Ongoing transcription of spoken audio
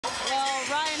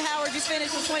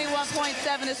finished with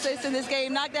 21.7 assists in this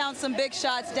game, knocked down some big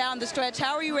shots down the stretch.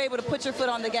 How are you able to put your foot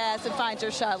on the gas and find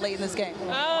your shot late in this game?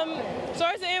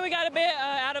 Towards the end, we got a bit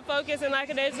out of focus and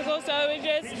lackadaisical, so it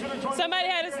just somebody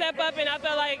had to step up, and I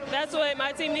felt like that's what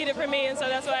my team needed from me, and so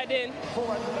that's what I did.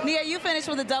 Nia, you finished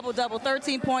with a double-double,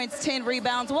 13 points, 10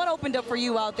 rebounds. What opened up for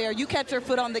you out there? You kept your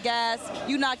foot on the gas.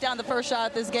 You knocked down the first shot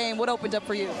of this game. What opened up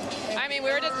for you? I mean,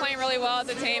 we were just playing really well as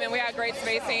a team, and we had great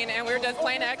spacing, and we were just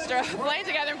playing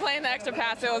together and playing the extra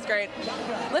pass. It was great.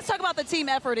 Let's talk about the team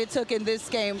effort it took in this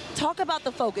game. Talk about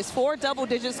the focus. 4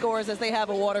 double-digit scores as they have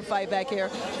a water fight back here.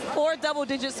 4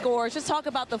 double-digit scores. Just talk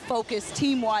about the focus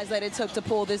team-wise that it took to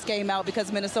pull this game out,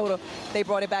 because Minnesota, they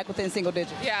brought it back within single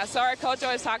digits. Yeah, so our coach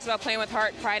always talks about playing with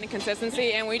heart, pride, and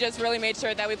consistency, and we just really made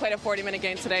sure that we played a 40-minute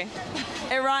game today.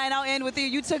 And Ryan, I'll end with you.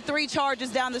 You took 3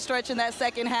 charges down the stretch in that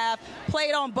second half,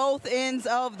 played on both ends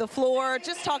of the floor.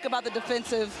 Just talk about the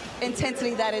defensive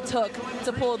intensity that it took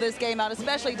to pull this game out,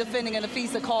 especially defending an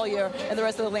Afisa Collier and the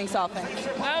rest of the Lynx offense.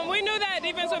 We knew that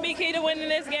defense would be key to winning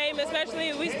this game,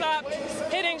 especially we stopped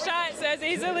hitting shots as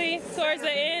easily towards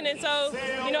the end, and so,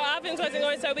 you know, offense wasn't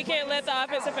going, so we can't let the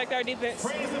offense affect our defense.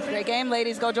 Great game,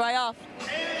 ladies. Go dry off.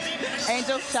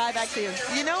 Angel, Shy, back to you.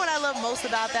 You know what I love most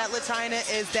about that, Latina,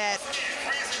 is that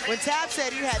when Tab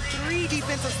said you had 3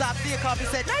 defensive stops, Coffey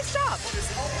said, nice job.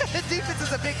 Defense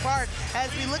is a big part. As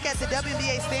we look at the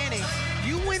WNBA standings,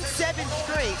 you win 7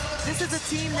 straight. This is a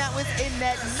team that was in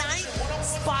that 9th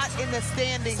spot in the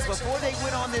standings before they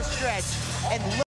went on this stretch. And look